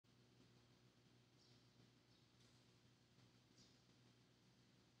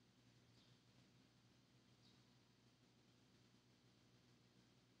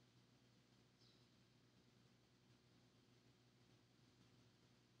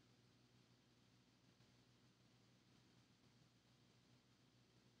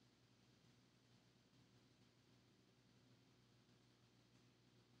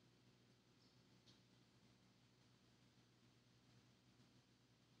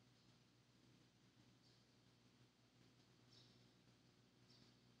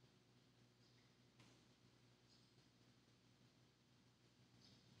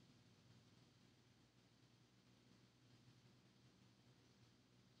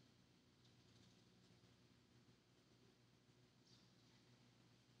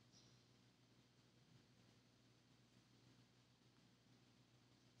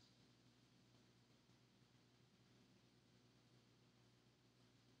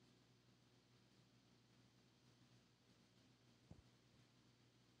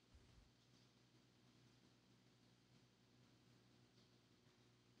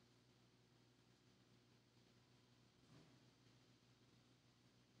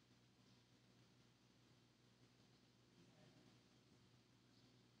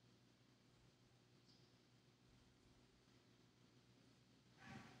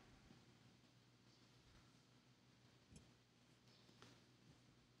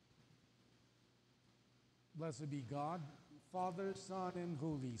Blessed be God, Father, Son, and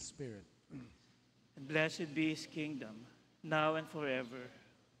Holy Spirit. And blessed be his kingdom, now and forever.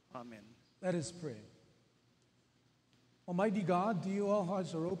 Amen. Let us pray. Almighty God, to you all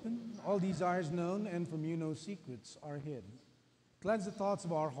hearts are open, all desires known, and from you no secrets are hid. Cleanse the thoughts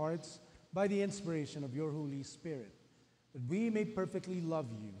of our hearts by the inspiration of your Holy Spirit, that we may perfectly love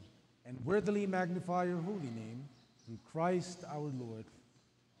you and worthily magnify your holy name, through Christ our Lord.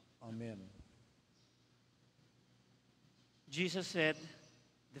 Amen. Jesus said,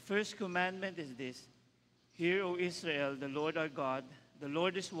 "The first commandment is this: Hear, O Israel, the Lord our God, the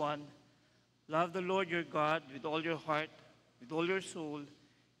Lord is one. Love the Lord your God with all your heart, with all your soul,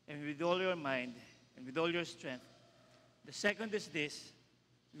 and with all your mind, and with all your strength. The second is this: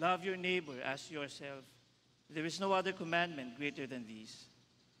 love your neighbor as yourself. There is no other commandment greater than these."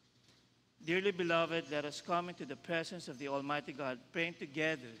 Dearly beloved, let us come into the presence of the Almighty God, praying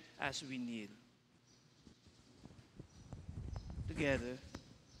together as we kneel. Together.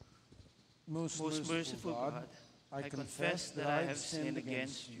 Most merciful God, I confess that I have sinned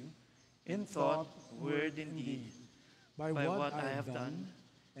against you in thought, word, and deed, by what I have done,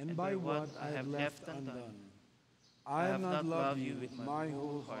 and by what I have left undone. I have not loved you with my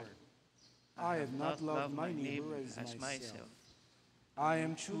whole heart. I have not loved my neighbor as myself. I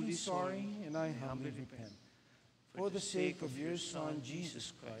am truly sorry, and I humbly repent. For the sake of your Son,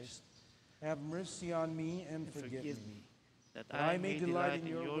 Jesus Christ, have mercy on me and forgive me, that I may delight in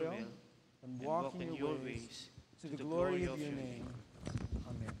your will and walk in your ways, to the glory of your name.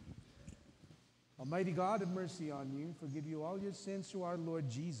 Amen. Almighty God, have mercy on you, forgive you all your sins through our Lord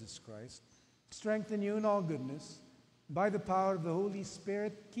Jesus Christ, strengthen you in all goodness, by the power of the Holy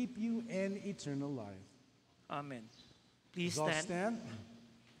Spirit, keep you in eternal life. Amen. Please Let's all stand. stand.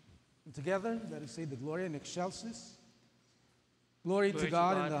 And together, let us say the Gloria in Excelsis. Glory to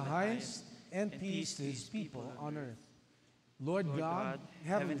God in the highest, and peace to his people on earth. Lord God,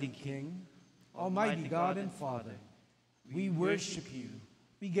 heavenly King, Almighty God and Father, we worship you,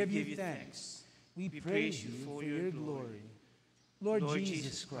 we give you thanks, we praise you for your glory. Lord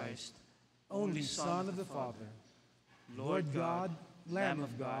Jesus Christ, only Son of the Father, Lord God, Lamb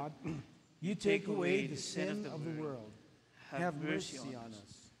of God, you take away the sin of the world. Have mercy on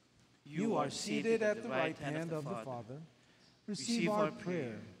us. You are seated at the right hand of the Father. Receive our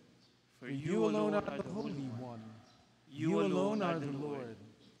prayer. For you alone are the Holy One. You alone are the Lord.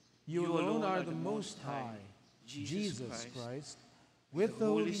 You alone are the Most High, Jesus Christ, with the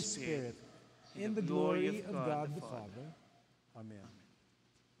Holy Spirit, in the glory of God the Father. Amen.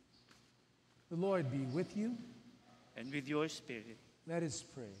 The Lord be with you. And with your spirit. Let us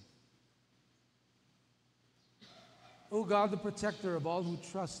pray. O God, the protector of all who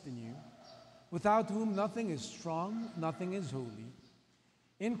trust in you, without whom nothing is strong, nothing is holy,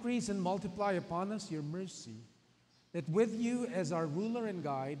 increase and multiply upon us your mercy, that with you as our ruler and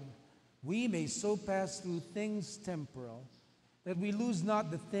guide, we may so pass through things temporal, that we lose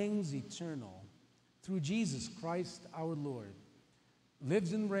not the things eternal, through Jesus Christ our Lord,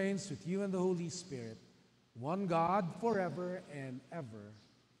 lives and reigns with you and the Holy Spirit, one God, forever and ever.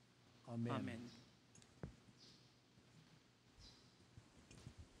 Amen. Amen.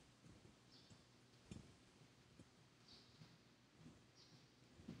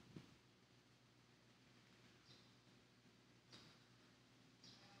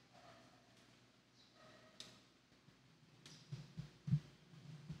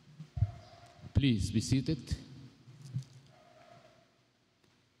 Please be seated.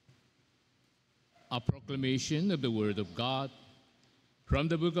 A proclamation of the Word of God from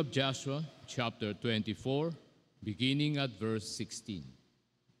the book of Joshua, chapter 24, beginning at verse 16.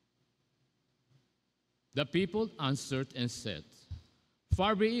 The people answered and said,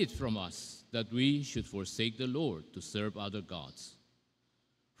 "Far be it from us that we should forsake the Lord to serve other gods.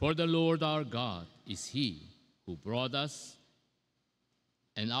 For the Lord our God is he who brought us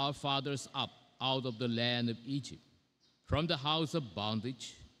and our fathers up out of the land of Egypt, from the house of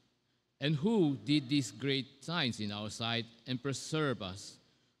bondage, and who did these great signs in our sight and preserve us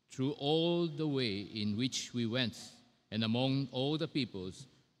through all the way in which we went, and among all the peoples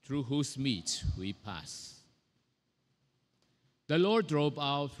through whose midst we passed. The Lord drove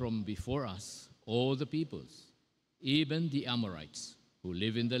out from before us all the peoples, even the Amorites, who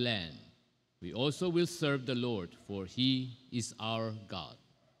live in the land. We also will serve the Lord, for he is our God."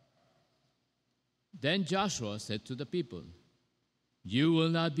 Then Joshua said to the people, "You will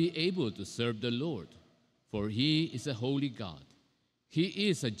not be able to serve the Lord, for he is a holy God. He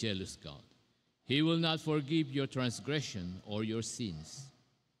is a jealous God. He will not forgive your transgression or your sins.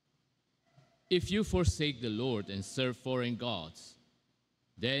 If you forsake the Lord and serve foreign gods,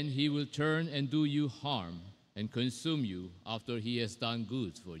 Then he will turn and do you harm and consume you after he has done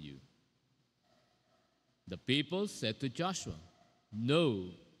good for you." The people said to Joshua,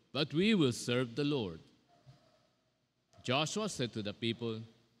 "No, but we will serve the Lord." Joshua said to the people,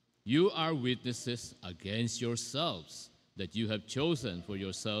 "You are witnesses against yourselves that you have chosen for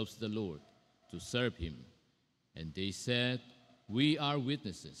yourselves the Lord to serve him." And they said, "We are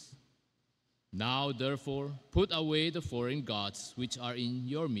witnesses. Now, therefore, put away the foreign gods which are in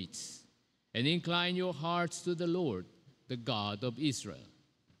your midst, and incline your hearts to the Lord, the God of Israel."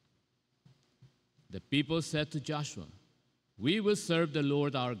 The people said to Joshua, "We will serve the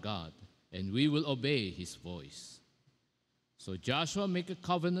Lord our God, and we will obey his voice." So Joshua made a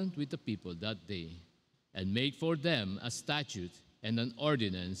covenant with the people that day, and made for them a statute and an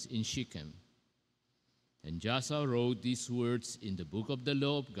ordinance in Shechem. And Joshua wrote these words in the book of the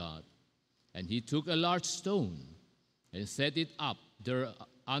law of God, and he took a large stone and set it up there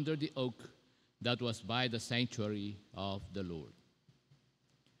under the oak that was by the sanctuary of the Lord.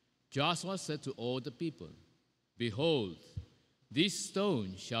 Joshua said to all the people, "Behold, this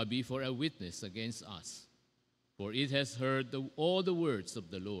stone shall be for a witness against us, for it has heard all the words of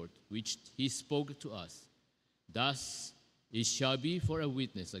the Lord which he spoke to us. Thus it shall be for a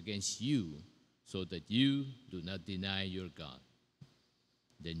witness against you, so that you do not deny your God."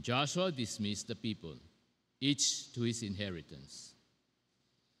 Then Joshua dismissed the people, each to his inheritance.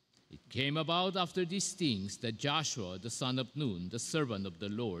 It came about after these things that Joshua, the son of Nun, the servant of the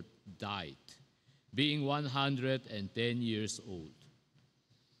Lord, died, being 110 years old.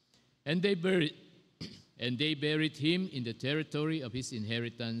 And they buried him in the territory of his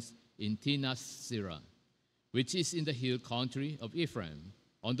inheritance in Timnath-Serah, which is in the hill country of Ephraim,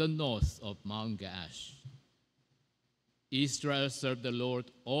 on the north of Mount Gaash. Israel served the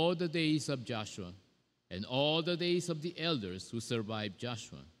Lord all the days of Joshua and all the days of the elders who survived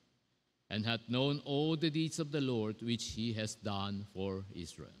Joshua, and hath known all the deeds of the Lord which he has done for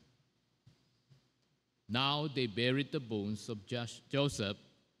Israel. Now they buried the bones of Joseph,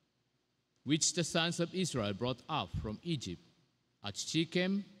 which the sons of Israel brought up from Egypt, at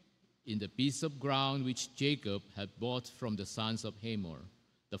Shechem, in the piece of ground which Jacob had bought from the sons of Hamor,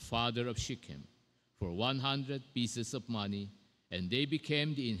 the father of Shechem, for 100 pieces of money, and they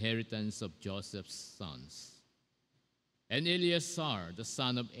became the inheritance of Joseph's sons. And Eleazar, the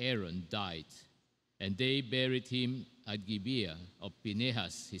son of Aaron, died, and they buried him at Gibeah of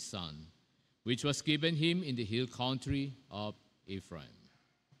Phinehas his son, which was given him in the hill country of Ephraim.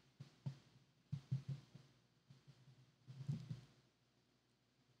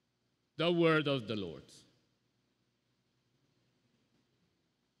 The word of the Lord.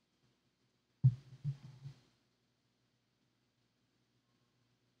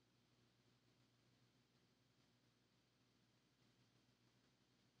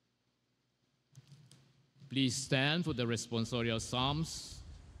 Please stand for the responsorial psalms,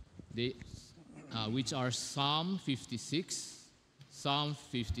 which are Psalm 56, Psalm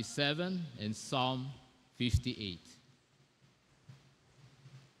 57, and Psalm 58.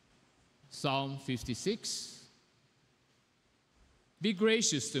 Psalm 56. Be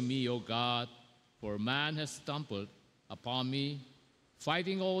gracious to me, O God, for man has stumbled upon me.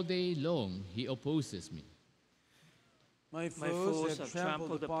 Fighting all day long, he opposes me. My foes have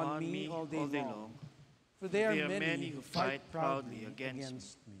trampled upon me all day long. For there are many who fight proudly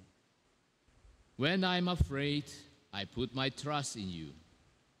against me. When I am afraid, I put my trust in you.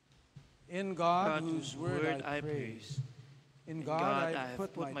 In God, whose word I praise. In God I have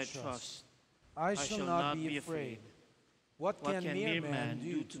put my trust. I shall not be afraid. What can mere man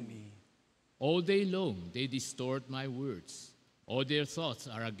do to me? All day long they distort my words. All their thoughts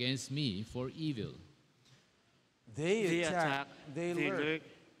are against me for evil. They attack, they lurk,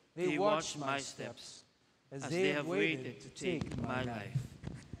 they watch my steps, as they have waited to take my life.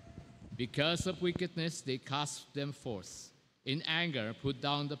 Because of wickedness they cast them forth. In anger put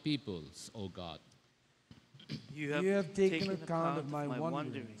down the peoples, O God. You have taken account of my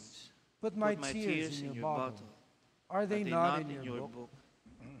wanderings. Put my tears in your bottle. Are they not in your book?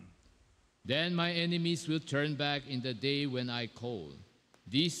 Then my enemies will turn back in the day when I call.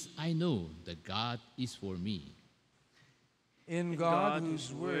 This I know, that God is for me. In God,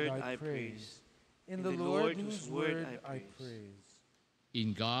 whose word I praise. In the Lord, whose word I praise.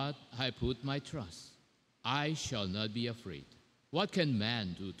 In God I put my trust. I shall not be afraid. What can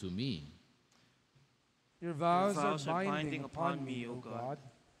man do to me? Your vows are binding upon me, O God.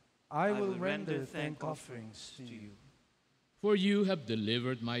 I will render thank offerings to you. For you have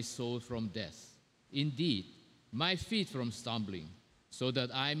delivered my soul from death, indeed, my feet from stumbling, so that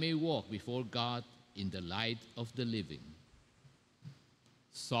I may walk before God in the light of the living.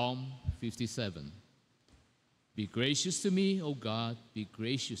 Psalm 57. Be gracious to me, O God, be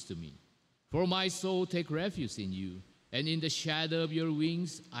gracious to me. For my soul take refuge in you, and in the shadow of your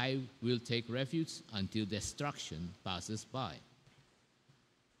wings I will take refuge until destruction passes by.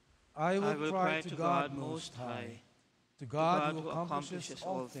 I will cry to God Most High, to God who accomplishes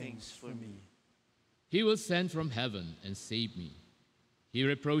all things for me. He will send from heaven and save me. He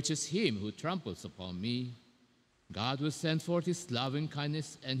reproaches him who tramples upon me. God will send forth his loving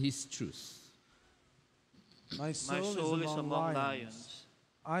kindness and his truth. My soul is among lions.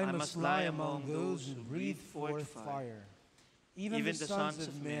 I must lie among those who breathe forth fire. Even the sons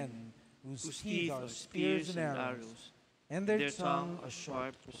of men, whose teeth are spears and arrows, and their tongue a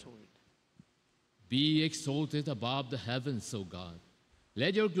sharp sword. Be exalted above the heavens, O God.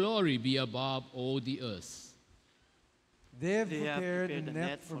 Let your glory be above all the earth. They have prepared a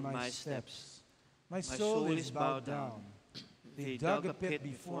net for my steps. My soul is bowed down. They dug a pit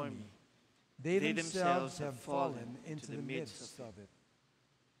before me. They themselves have fallen into the midst of it.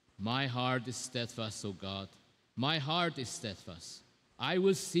 My heart is steadfast, O God. My heart is steadfast. I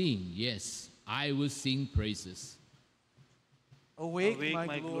will sing, yes, I will sing praises. Awake,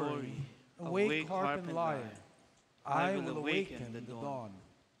 my glory. Awake, harp and lyre. I will awaken the dawn.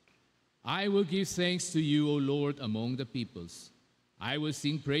 I will give thanks to you, O Lord, among the peoples. I will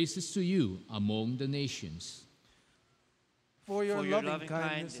sing praises to you among the nations. For your loving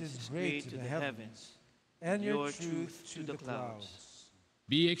kindness is great to the heavens, and your truth to the clouds.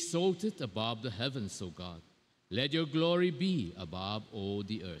 Be exalted above the heavens, O God. Let your glory be above all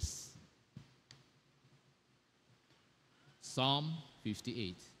the earth. Psalm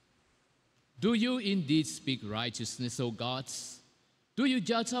 58. Do you indeed speak righteousness, O gods? Do you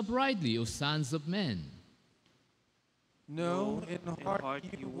judge uprightly, O sons of men? No, in heart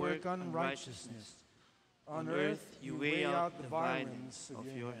you work unrighteousness. On earth you weigh out the violence of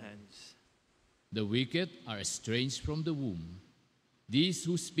your hands. The wicked are estranged from the womb. These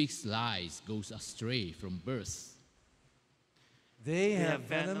who speak lies goes astray from birth. They have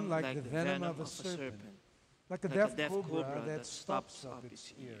venom like the venom of a serpent, like a deaf cobra that stops up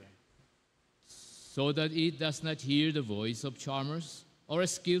its ear. So that it does not hear the voice of charmers or a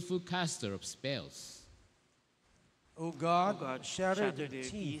skillful caster of spells. O God, shatter their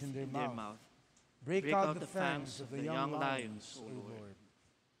teeth in their mouth. Break out the fangs of the young lions, O Lord.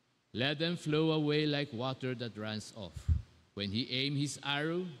 Let them flow away like water that runs off. When he aim his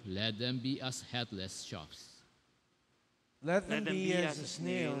arrow, let them be as headless shafts. Let them be as a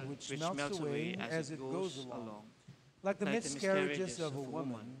snail which melts away as it goes along, like the miscarriages of a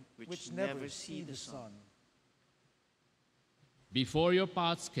woman which never see the sun. Before your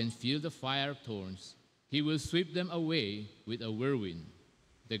pots can feel the fire of thorns, he will sweep them away with a whirlwind,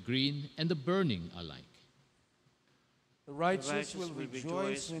 the green and the burning alike. The righteous will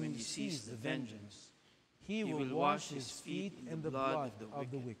rejoice when he sees the vengeance. He will wash his feet in the blood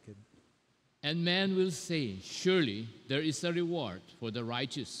of the wicked. And man will say, surely there is a reward for the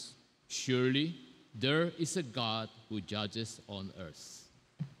righteous. Surely there is a God who judges on earth.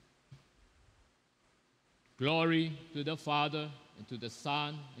 Glory to the Father, and to the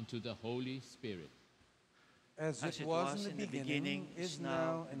Son, and to the Holy Spirit. As it was in the beginning, is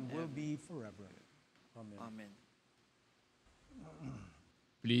now, and will be forever. Amen. Amen.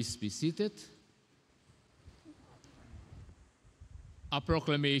 Please be seated. A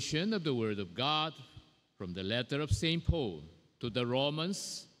proclamation of the Word of God from the letter of St. Paul to the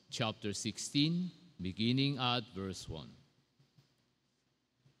Romans, chapter 16, beginning at verse 1.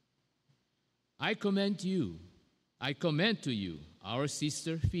 I commend to you our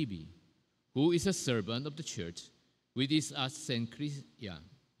sister Phoebe, who is a servant of the church, which is at Cenchrea,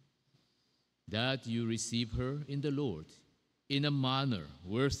 that you receive her in the Lord in a manner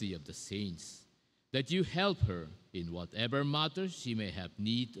worthy of the saints, that you help her in whatever matter she may have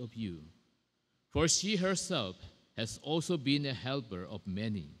need of you. For she herself has also been a helper of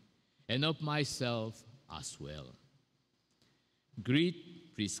many, and of myself as well.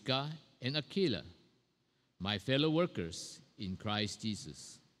 Greet Prisca and Aquila, my fellow workers in Christ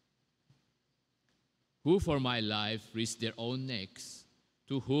Jesus, who for my life risked their own necks,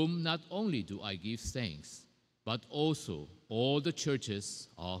 to whom not only do I give thanks, but also all the churches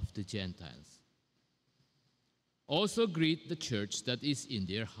of the Gentiles. Also greet the church that is in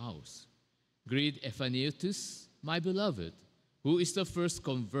their house. Greet Epaphras, my beloved, who is the first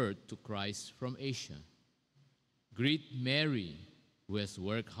convert to Christ from Asia. Greet Mary, who has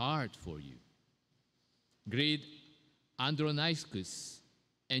worked hard for you. Greet Andronicus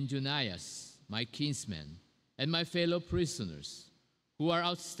and Junias, my kinsmen, and my fellow prisoners, who are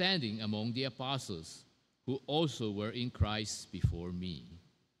outstanding among the apostles, who also were in Christ before me.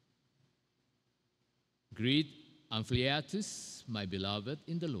 Greet Ampliatus, my beloved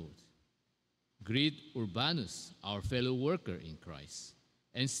in the Lord. Greet Urbanus, our fellow worker in Christ,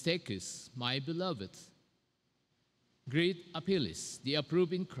 and Stachys, my beloved. Greet Apelles, the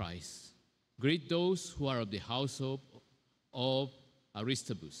approved in Christ. Greet those who are of the household of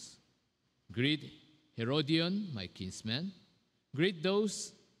Aristobulus. Greet Herodion, my kinsman. Greet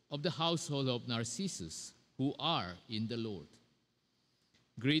those of the household of Narcissus, who are in the Lord.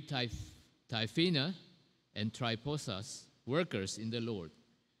 Greet Tryphena and Tryphosas, workers in the Lord.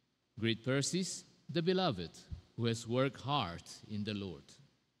 Greet Persis, the beloved, who has worked hard in the Lord.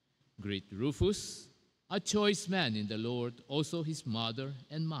 Greet Rufus, a choice man in the Lord, also his mother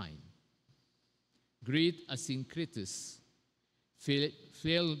and mine. Greet Asyncritus,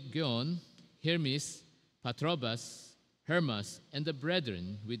 Philgon, Hermes, Patrobas, Hermas, and the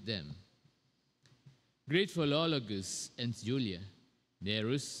brethren with them. Greet Philologus and Julia,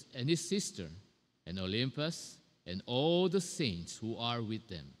 Nerus and his sister, and Olympus, and all the saints who are with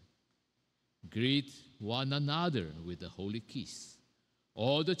them. Greet one another with a holy kiss.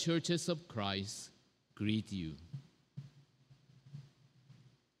 All the churches of Christ greet you.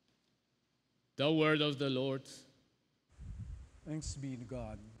 The word of the Lord. Thanks be to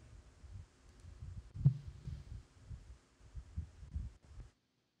God.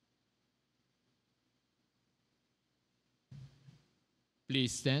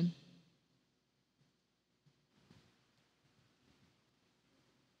 Please stand.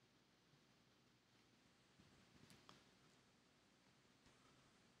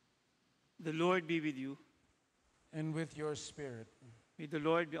 The Lord be with you. And with your spirit. May the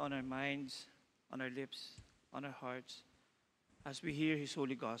Lord be on our minds, on our lips, on our hearts, as we hear his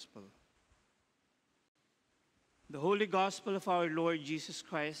holy gospel. The holy gospel of our Lord Jesus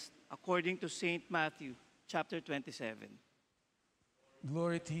Christ, according to St. Matthew, chapter 27.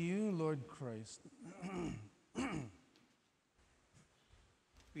 Glory to you, Lord Christ.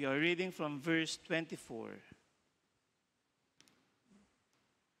 We are reading from verse 24.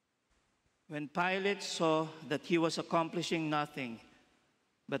 When Pilate saw that he was accomplishing nothing,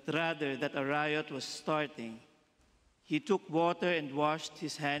 but rather that a riot was starting, he took water and washed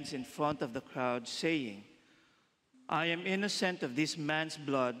his hands in front of the crowd, saying, I am innocent of this man's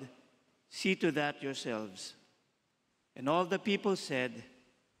blood. See to that yourselves. And all the people said,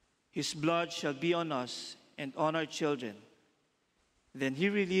 his blood shall be on us and on our children. Then he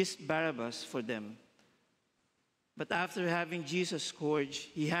released Barabbas for them. But after having Jesus scourged,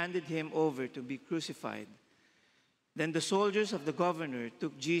 he handed him over to be crucified. Then the soldiers of the governor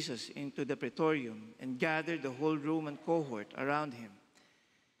took Jesus into the praetorium and gathered the whole Roman cohort around him.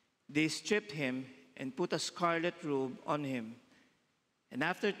 They stripped him and put a scarlet robe on him. And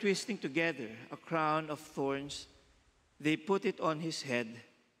after twisting together a crown of thorns, they put it on his head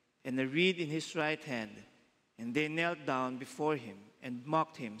and a reed in his right hand. And they knelt down before him and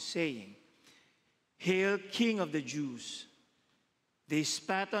mocked him, saying, Hail, King of the Jews! They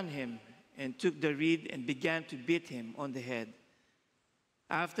spat on him and took the reed and began to beat him on the head.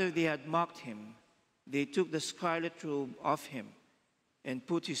 After they had mocked him, they took the scarlet robe off him and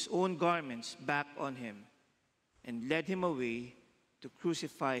put his own garments back on him and led him away to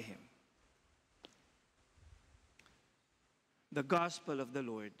crucify him. The Gospel of the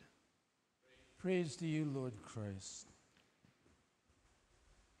Lord. Praise to you, Lord Christ.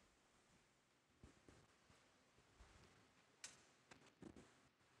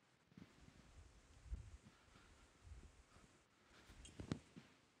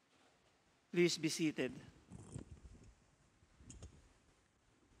 Please be seated.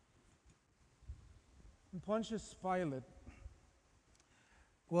 Pontius Pilate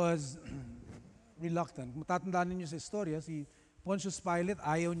was reluctant. Matatandaan ninyo sa istorya, si Pontius Pilate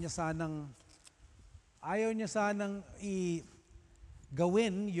ayaw niya sanang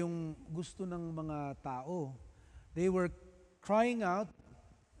gawin yung gusto ng mga tao. They were crying out,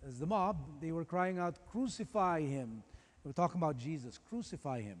 as the mob, they were crying out, crucify him. They were talking about Jesus,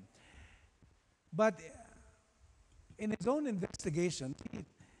 crucify him. But in his own investigation,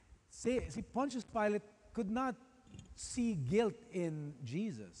 si Pontius Pilate could not see guilt in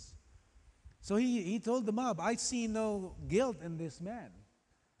Jesus. So he told the mob, I see no guilt in this man.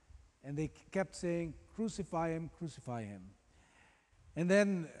 And they kept saying, crucify him, crucify him. And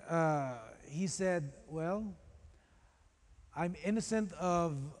then he said, well, I'm innocent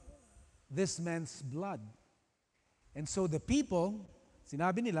of this man's blood. And so the people,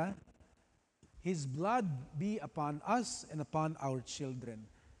 sinabi nila, his blood be upon us and upon our children.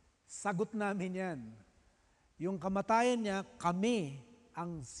 Sagot namin yan. Yung kamatayan niya, kami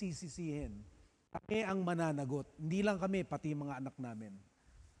ang sisisihin. Kami ang mananagot. Hindi lang kami, pati mga anak namin.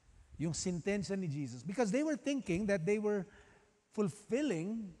 yung sentensya ni Jesus. Because they were thinking that they were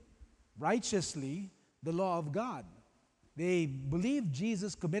fulfilling righteously the law of God. They believed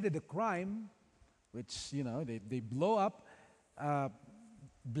Jesus committed a crime, which, they blow up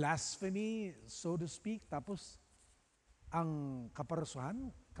blasphemy, so to speak, tapos ang kaparusahan,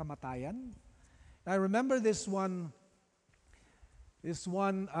 kamatayan. I remember this one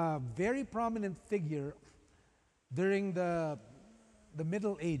very prominent figure during the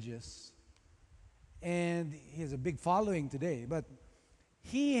Middle Ages, and he has a big following today, but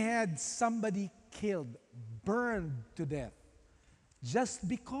he had somebody killed, burned to death, just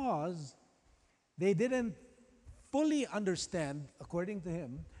because they didn't fully understand, according to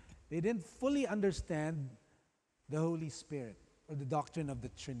him, they didn't fully understand the Holy Spirit or the doctrine of the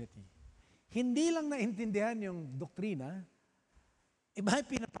Trinity. Hindi lang naintindihan yung doktrina, iba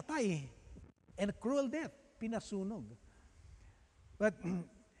pinapatay, and a cruel death, pinasunog. But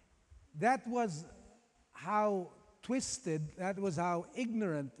that was how twisted, that was how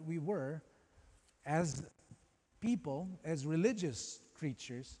ignorant we were as people, as religious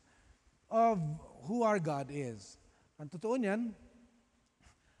creatures, of who our God is. Ang totoo niyan,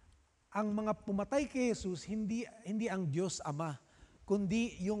 ang mga pumatay kay Jesus, hindi ang Diyos Ama,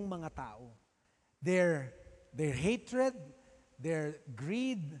 kundi yung mga tao. Their hatred, their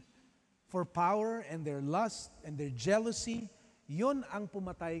greed for power, and their lust, and their jealousy, yun ang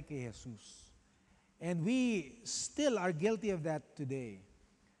pumatay kay Jesus. And we still are guilty of that today.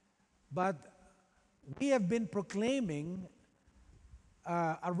 But we have been proclaiming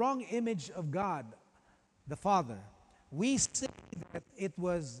a wrong image of God, the Father. We say that it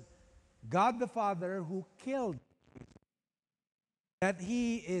was God the Father who killed, that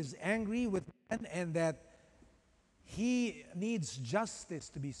He is angry with man and that He needs justice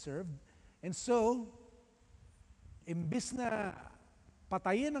to be served. And so, imbis na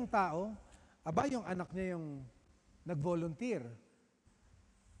patayin ng tao, yung anak niya yung nag-volunteer.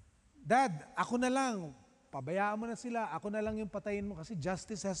 Dad, ako na lang, pabayaan mo na sila, ako na lang yung patayin mo kasi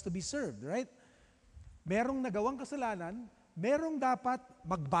justice has to be served, right? Merong nagawang kasalanan, merong dapat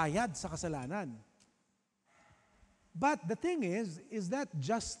magbayad sa kasalanan. But the thing is that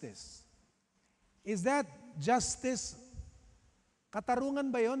justice? Is that justice, katarungan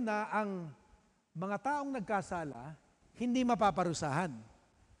ba yon na ang mga taong nagkasala, hindi mapaparusahan?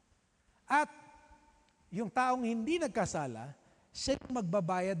 At yung taong hindi nagkasala, siya yung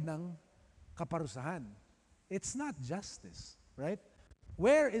magbabayad ng kaparusahan. It's not justice, right?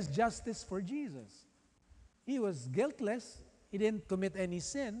 Where is justice for Jesus? He was guiltless. He didn't commit any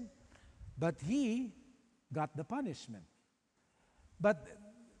sin, but He got the punishment. But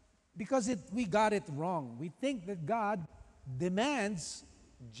because we got it wrong, we think that God demands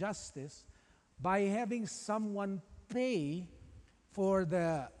justice by having someone pay for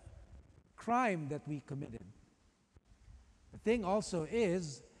the crime that we committed. The thing also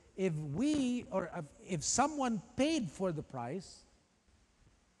is, if someone paid for the price,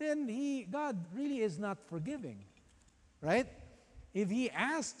 then God really is not forgiving, right? If He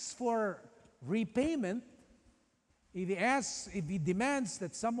asks for repayment, if He demands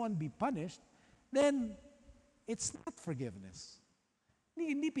that someone be punished, then it's not forgiveness.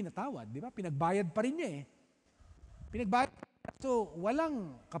 Hindi pinatawad, di ba? Pinagbayad pa rin niya eh. Pinagbayad, so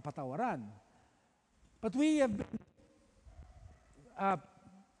walang kapatawaran. But we have been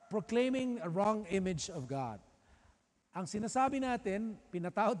proclaiming a wrong image of God. Ang sinasabi natin,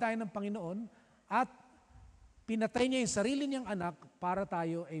 pinatawad tayo ng Panginoon at pinatay niya yung sarili niyang anak para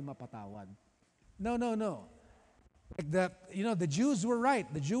tayo ay mapatawad. No. Like the Jews were right.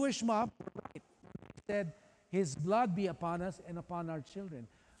 The Jewish mob were right. They said, His blood be upon us and upon our children.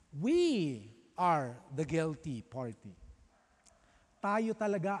 We are the guilty party. Tayo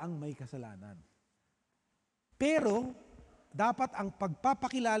talaga ang may kasalanan. Pero, dapat ang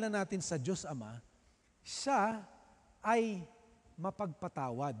pagpapakilala natin sa Diyos Ama, siya ay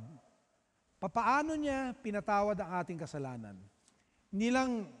mapagpatawad. Papaano niya pinatawad ang ating kasalanan? Hindi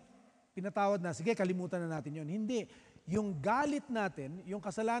lang pinatawad na, sige, kalimutan na natin yon. Hindi. Yung galit natin, yung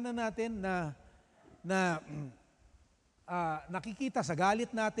kasalanan natin na nakikita sa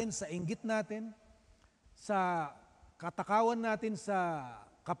galit natin, sa inggit natin, sa katakawan natin sa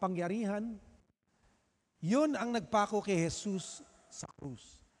kapangyarihan, yun ang nagpako kay Jesus sa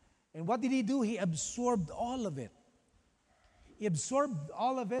krus. And what did He do? He absorbed all of it. He absorbed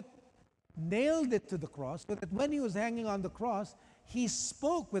all of it, nailed it to the cross, so that when He was hanging on the cross, He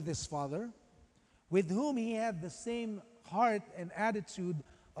spoke with His Father, with whom He had the same heart and attitude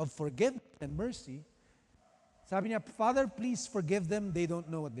of forgiveness and mercy. Sabi niya, Father, please forgive them. They don't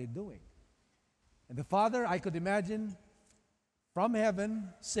know what they're doing. And the Father, I could imagine, from heaven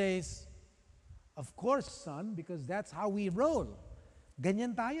says, of course, son, because that's how we roll.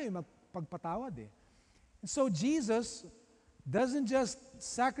 Ganyan tayo, magpagpatawad eh. And so Jesus doesn't just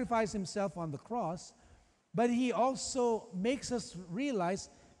sacrifice himself on the cross, but he also makes us realize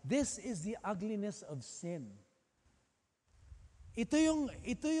this is the ugliness of sin. Ito yung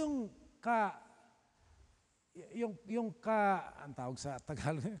ang tawag sa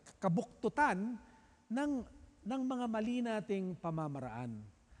Tagalog, kabuktutan ng mga mali nating pamamaraan.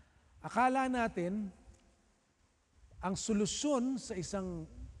 Akala natin ang solusyon sa isang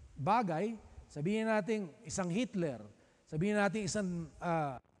bagay, sabihin natin isang Hitler, sabihin natin isang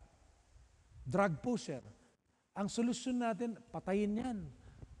drug pusher. Ang solusyon natin, patayin yan.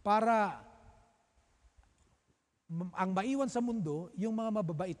 Para ang maiwan sa mundo, yung mga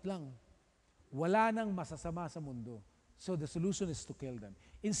mababait lang. Wala nang masasama sa mundo. So the solution is to kill them.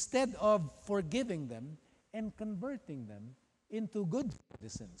 Instead of forgiving them and converting them into good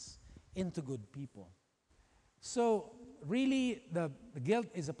citizens, into good people. So really, the guilt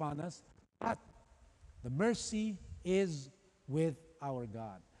is upon us, but the mercy is with our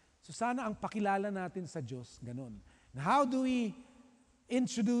God. So sana ang pakilala natin sa Diyos, ganun. And how do we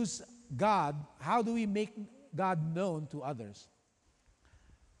introduce God? How do we make God known to others?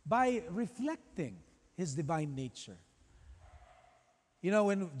 By reflecting His divine nature. You know,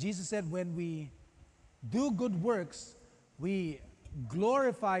 when Jesus said, when we do good works, we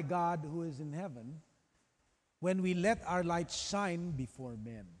glorify God who is in heaven, when we let our light shine before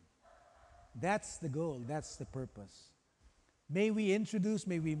men. That's the goal, that's the purpose. May we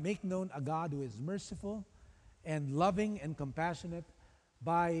make known a God who is merciful and loving and compassionate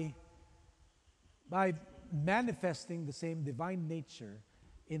by manifesting the same divine nature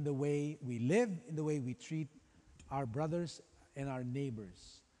in the way we live, in the way we treat our brothers and our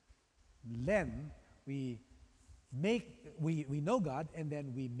neighbors. Then we know God, and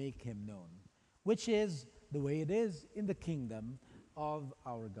then we make Him known, which is the way it is in the kingdom of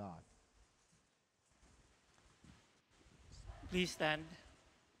our God. Please stand.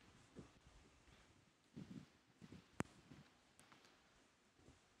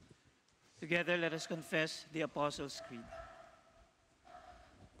 Together, let us confess the Apostles' Creed.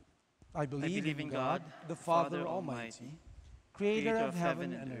 I believe in God, the Father Almighty, creator of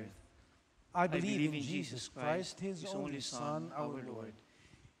heaven and earth. I believe in Jesus Christ, His only Son, our Lord.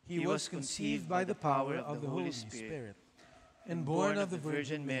 He was conceived by the power of the Holy Spirit and born of the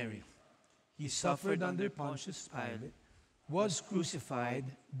Virgin Mary. He suffered under Pontius Pilate, was crucified,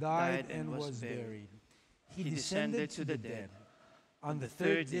 died, and was buried. He descended to the dead. On the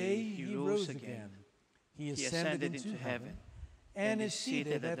third day He rose again. He ascended into heaven and is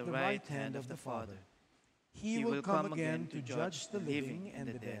seated at the right hand of the Father. He will come again to judge the living and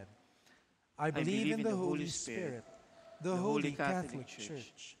the dead. I believe in the Holy Spirit, the Holy Catholic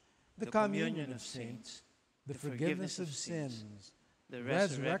Church, the communion of saints, the forgiveness of sins, the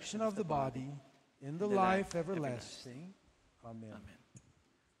resurrection of the body, and the life everlasting. Amen.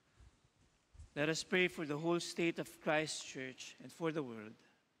 Let us pray for the whole state of Christ's Church and for the world.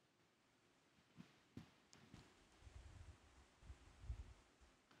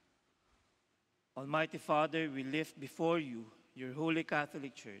 Almighty Father, we lift before you your Holy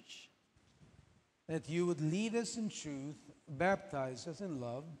Catholic Church. That you would lead us in truth, baptize us in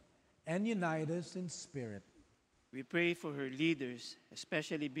love, and unite us in spirit. We pray for her leaders,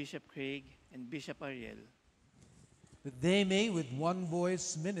 especially Bishop Craig and Bishop Ariel. That they may with one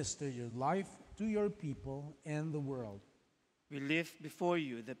voice minister your life to your people and the world. We lift before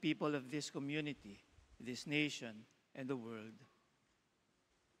you the people of this community, this nation, and the world.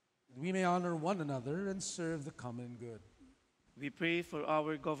 That we may honor one another and serve the common good. We pray for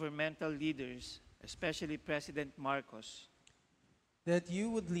our governmental leaders, especially President Marcos. That you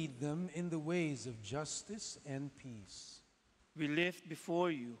would lead them in the ways of justice and peace. We lift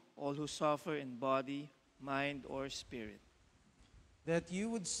before you all who suffer in body, mind, or spirit. That you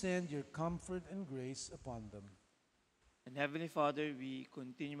would send your comfort and grace upon them. And Heavenly Father, we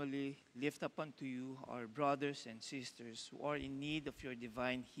continually lift up unto you our brothers and sisters who are in need of your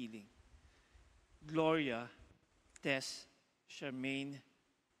divine healing. Gloria, Tess, Charmaine,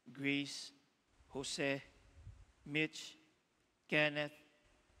 Grace, Jose, Mitch, Kenneth,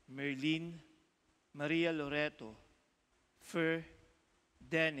 Merlin, Maria Loreto, Fer,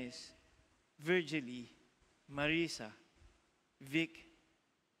 Dennis, Virgily, Marisa, Vic,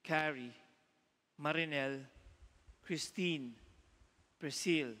 Carrie, Marinel, Christine,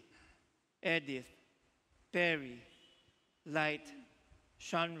 Priscille, Edith, Perry, Light,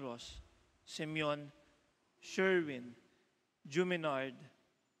 Shanros, Simeon, Sherwin, Juminard,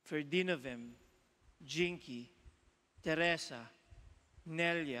 Ferdinovem, Jinky, Teresa,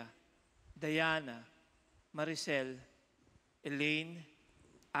 Nelia, Diana, Maricel, Elaine,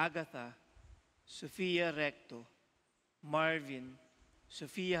 Agatha, Sofia Recto, Marvin,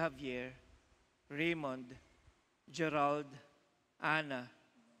 Sofia Javier, Raymond, Gerald, Anna,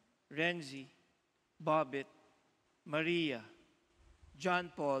 Renzi, Bobbitt, Maria,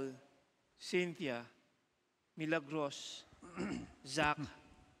 John Paul, Cynthia, Milagros, Zach,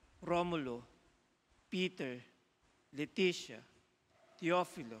 Romulo, Peter, Leticia,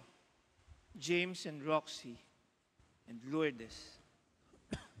 Teofilo, James and Roxy, and Lourdes.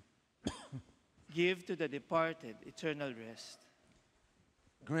 Give to the departed eternal rest.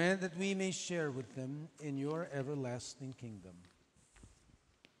 Grant that we may share with them in your everlasting kingdom.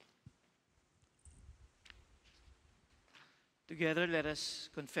 Together, let us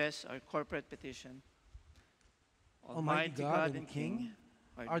confess our corporate petition. Almighty God and King,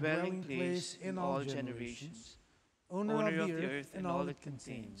 our dwelling place in all generations, owner of the earth and all it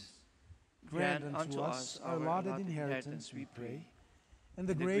contains, grant unto us our allotted inheritance, we pray, and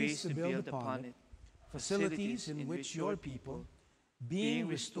the grace to build upon it facilities in which your people, being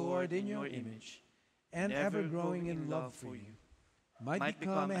restored in your image and ever growing in love for you, might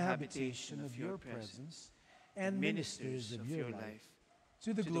become a habitation of your presence and ministers of your life,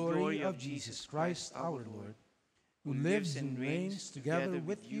 to the glory of Jesus Christ our Lord, who lives and reigns together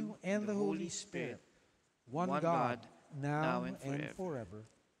with you and the Holy Spirit, one God, now and forever.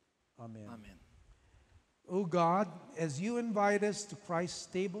 Amen. Amen. O God, as you invite us to Christ's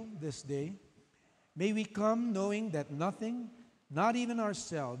table this day, may we come knowing that nothing, not even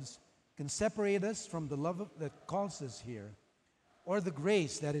ourselves, can separate us from the love that calls us here, or the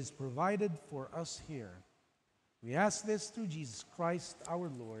grace that is provided for us here. We ask this through Jesus Christ our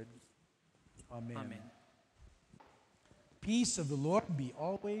Lord. Amen. Amen. Peace of the Lord be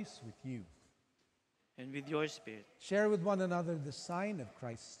always with you. And with your spirit. Share with one another the sign of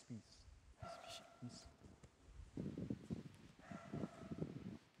Christ's peace. Peace.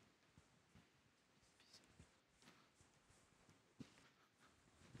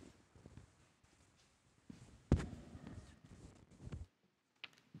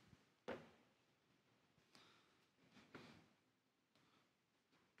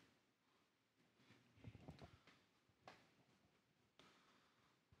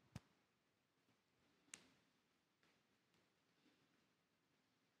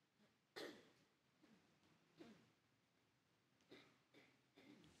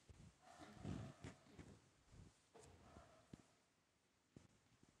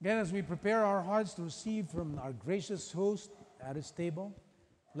 Again, as we prepare our hearts to receive from our gracious host at his table,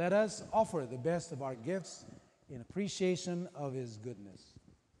 let us offer the best of our gifts in appreciation of his goodness.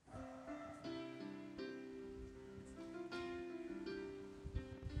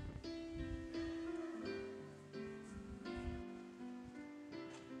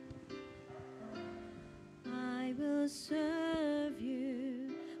 I will serve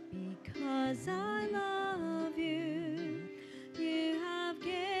you because I love you. You have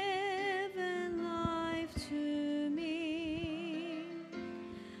given life to me.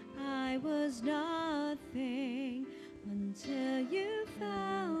 I was nothing until you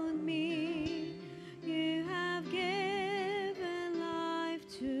found me. You have given life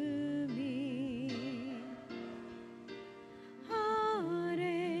to me.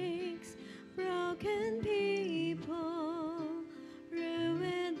 Heartaches, broken people,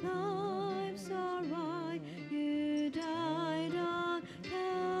 ruined lives are why you died on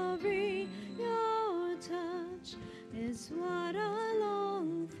Calvary. Your touch is what I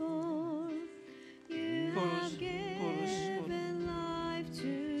long for. You have given life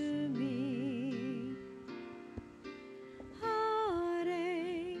to me.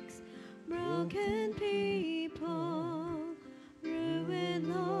 Heartaches, broken people, ruined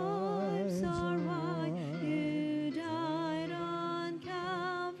lives are why you died on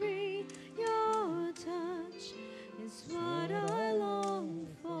Calvary. Your touch is what I long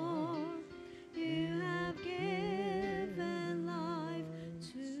for. You have given life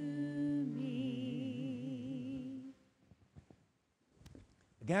to me.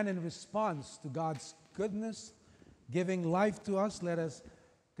 Again, in response to God's goodness, giving life to us, let us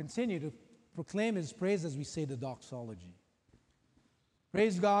continue to proclaim his praise as we say the doxology.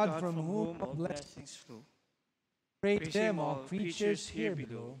 Praise God, from whom all blessings flow. praise him, all creatures here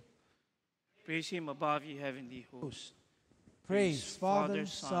below. Praise him above, ye heavenly hosts. Praise Father,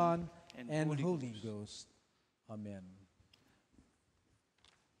 Son, and Holy Ghost. Amen.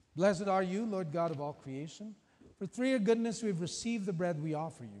 Blessed are you, Lord God of all creation, for through your goodness we've received the bread we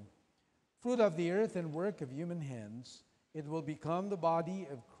offer you. Fruit of the earth and work of human hands, it will become the body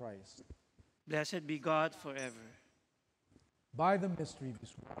of Christ. Blessed be God forever. By the mystery of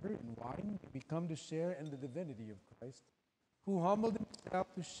his water and wine, we come to share in the divinity of Christ, who humbled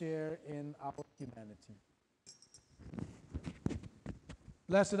himself to share in our humanity.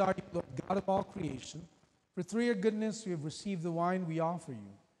 Blessed are you, Lord God of all creation, for through your goodness we have received the wine we offer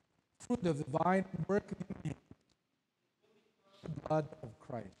you, fruit of the vine and work of your hands, the blood of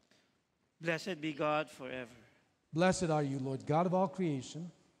Christ. Blessed be God forever. Blessed are you, Lord God of all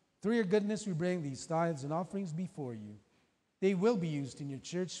creation. Through your goodness we bring these tithes and offerings before you. They will be used in your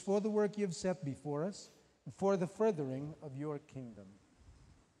church for the work you have set before us and for the furthering of your kingdom.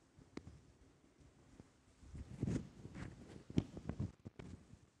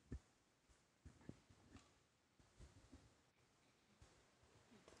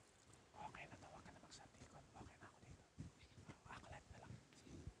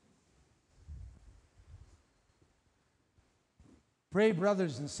 Pray,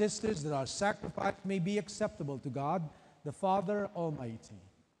 brothers and sisters, that our sacrifice may be acceptable to God, the Father Almighty.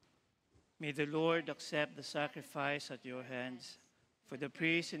 May the Lord accept the sacrifice at your hands for the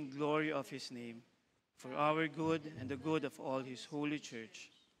praise and glory of his name, for our good and the good of all his holy church.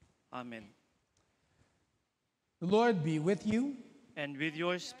 Amen. The Lord be with you. And with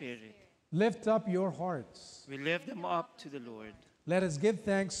your spirit. Lift up your hearts. We lift them up to the Lord. Let us give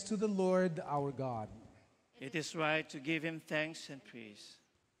thanks to the Lord our God. It is right to give him thanks and praise.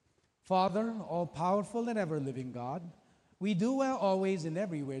 Father, all-powerful and ever-living God, we do well always and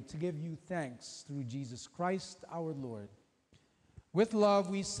everywhere to give you thanks through Jesus Christ our Lord. With love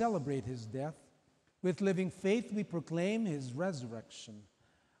we celebrate his death. With living faith we proclaim his resurrection.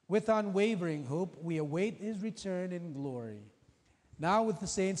 With unwavering hope we await his return in glory. Now with the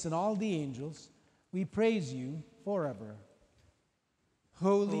saints and all the angels, we praise you forever.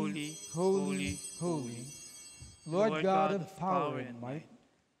 Holy, holy, holy, Lord God of power and might,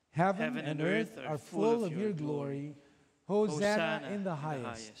 heaven and earth are full of your glory. Hosanna in the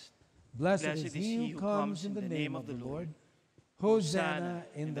highest. Blessed is he who comes in the name of the Lord. Hosanna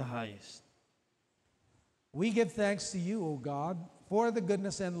in the highest. We give thanks to you, O God, for the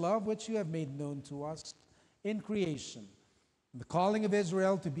goodness and love which you have made known to us in creation, the calling of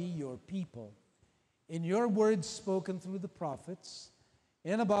Israel to be your people, in your words spoken through the prophets,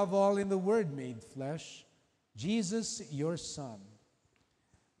 and above all in the Word made flesh, Jesus, your Son.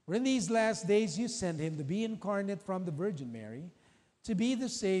 For in these last days you sent him to be incarnate from the Virgin Mary, to be the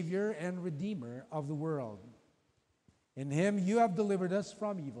Savior and Redeemer of the world. In him you have delivered us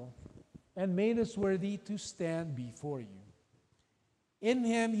from evil and made us worthy to stand before you. In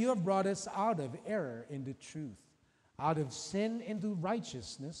him you have brought us out of error into truth, out of sin into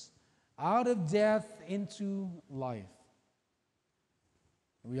righteousness, out of death into life.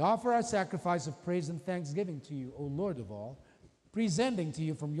 We offer our sacrifice of praise and thanksgiving to you, O Lord of all, presenting to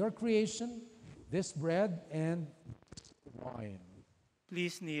you from your creation this bread and wine.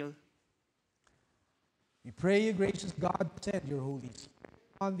 Please kneel. We pray you, gracious God, send your Holy Spirit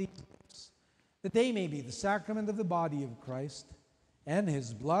on these gifts, that they may be the sacrament of the body of Christ and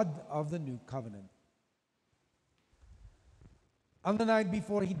his blood of the new covenant. On the night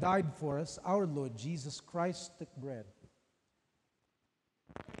before he died for us, our Lord Jesus Christ took bread.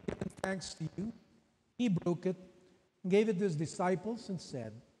 Giving thanks to you, he broke it, gave it to his disciples, and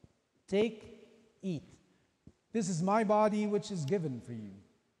said, "Take, eat. This is my body which is given for you.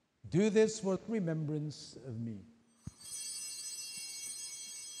 Do this for the remembrance of me."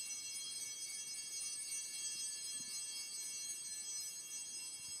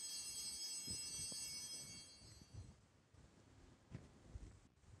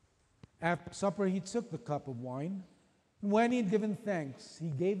 After supper, he took the cup of wine, and when he had given thanks, he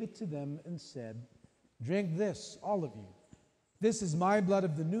gave it to them and said, "Drink this, all of you. This is my blood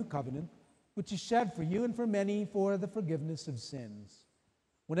of the new covenant, which is shed for you and for many for the forgiveness of sins.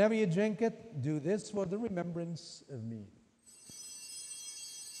 Whenever you drink it, do this for the remembrance of me."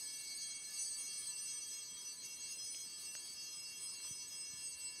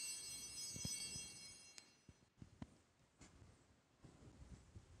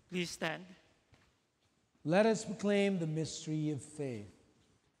 Please stand. Let us proclaim the mystery of faith.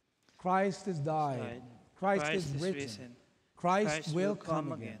 Christ has died. Christ is risen. Christ will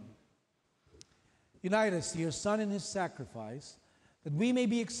come again. Unite us to your Son in his sacrifice, that we may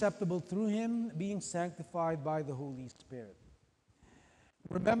be acceptable through him, being sanctified by the Holy Spirit.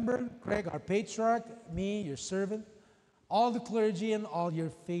 Remember Craig, our patriarch, me, your servant, all the clergy, and all your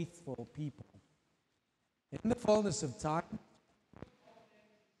faithful people. In the fullness of time,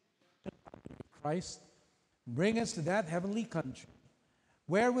 Christ, bring us to that heavenly country,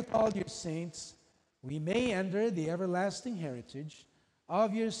 where with all your saints we may enter the everlasting heritage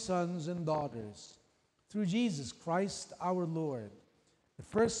of your sons and daughters. through Jesus Christ our Lord, the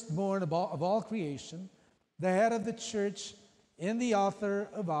firstborn of all creation, the head of the church, and the author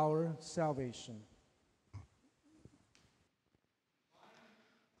of our salvation.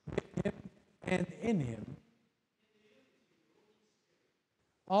 With him and in him,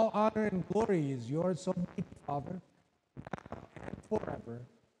 all honor and glory is yours, Almighty Father, now and forever.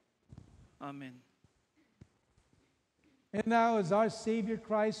 Amen. And now, as our Savior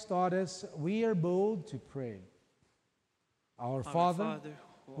Christ taught us, we are bold to pray. Our Father,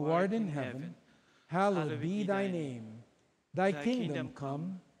 who art in heaven, hallowed be thy name. Thy kingdom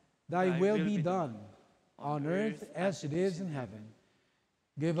come, thy will be done, on earth as it is in heaven.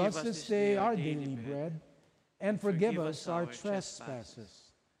 Give us this day our daily bread, and forgive us our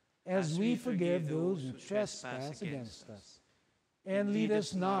trespasses, as we forgive those who trespass against us. And lead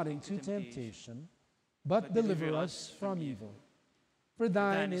us not into temptation, but deliver us from evil. For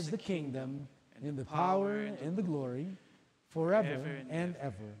thine is the kingdom, and the power, and the glory, forever and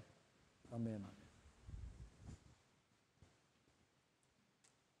ever. Amen.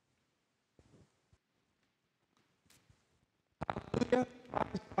 Hallelujah.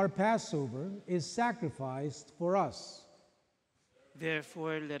 Our Passover is sacrificed for us.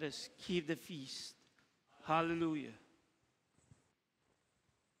 Therefore, let us keep the feast. Hallelujah.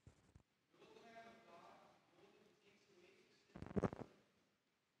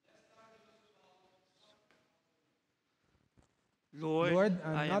 Lord,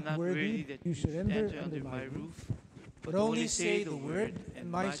 I am not worthy that you should enter under my roof, but only say the word, and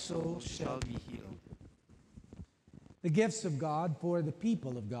my soul shall be healed. The gifts of God for the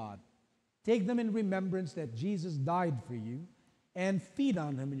people of God. Take them in remembrance that Jesus died for you, and feed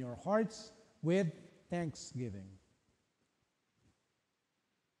on him in your hearts with thanksgiving.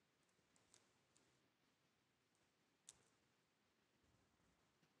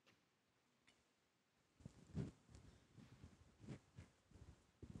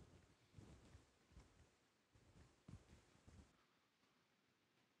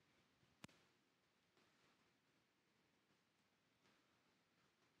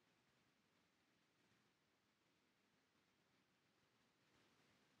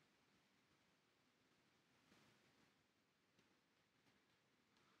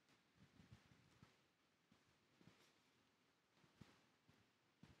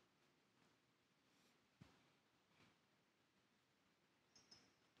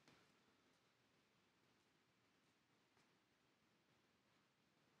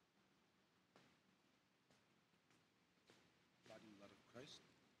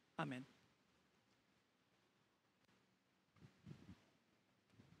 Amen.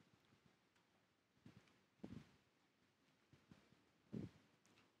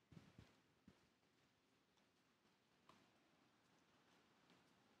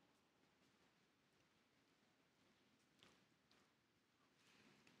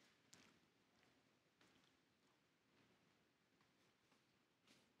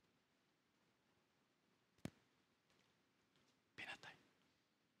 Pinatay.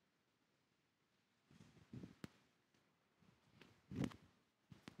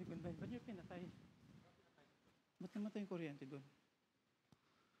 Ba't niyo pinatay? Ba't namatay yung kuryente doon?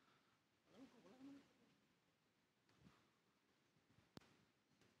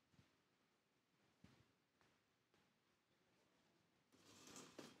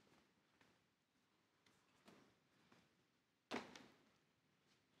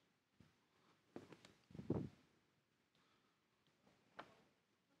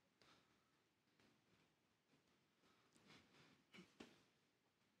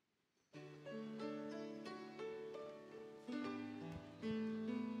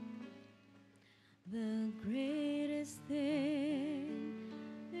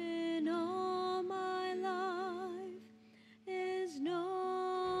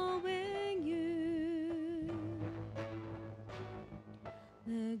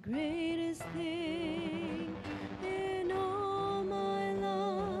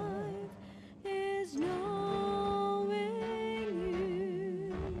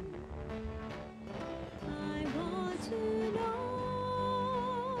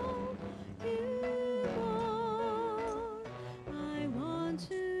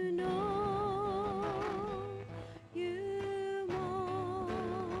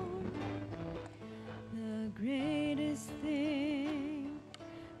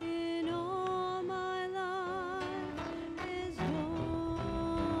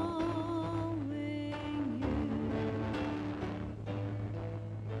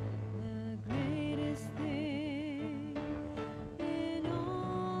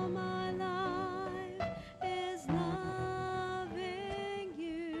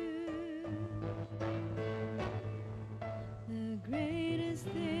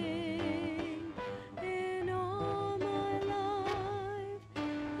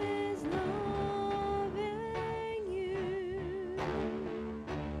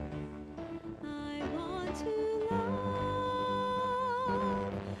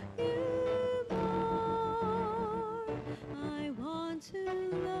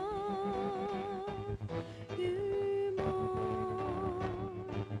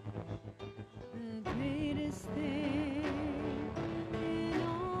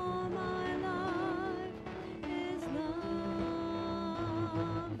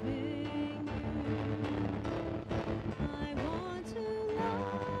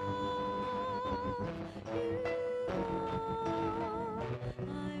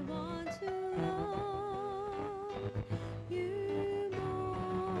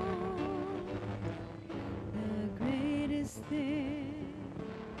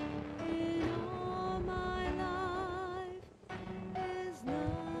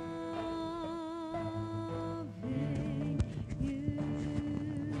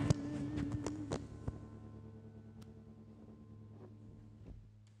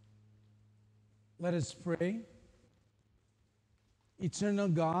 Let us pray. Eternal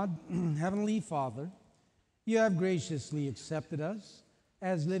God, Heavenly Father, you have graciously accepted us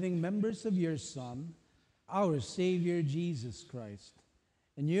as living members of your Son, our Savior Jesus Christ,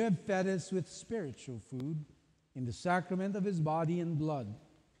 and you have fed us with spiritual food in the sacrament of his body and blood.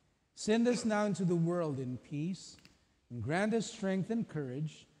 Send us now into the world in peace, and grant us strength and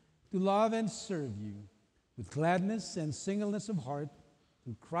courage to love and serve you with gladness and singleness of heart,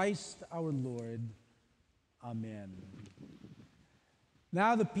 through Christ our Lord. Amen.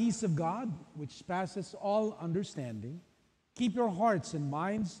 Now the peace of God, which passes all understanding, keep your hearts and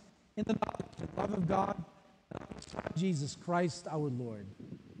minds in the knowledge and love of God, and of his Son, Jesus Christ our Lord.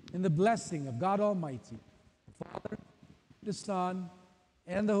 In the blessing of God Almighty, the Father, the Son,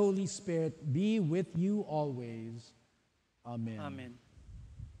 and the Holy Spirit be with you always. Amen. Amen.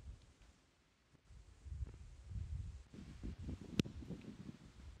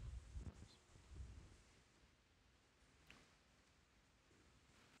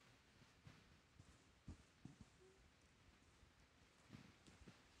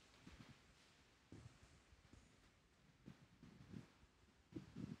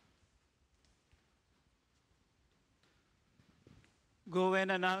 Go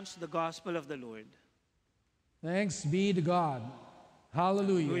and announce the gospel of the Lord. Thanks be to God.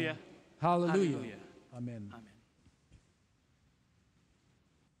 Hallelujah. Hallelujah. Hallelujah. Hallelujah. Amen. Amen.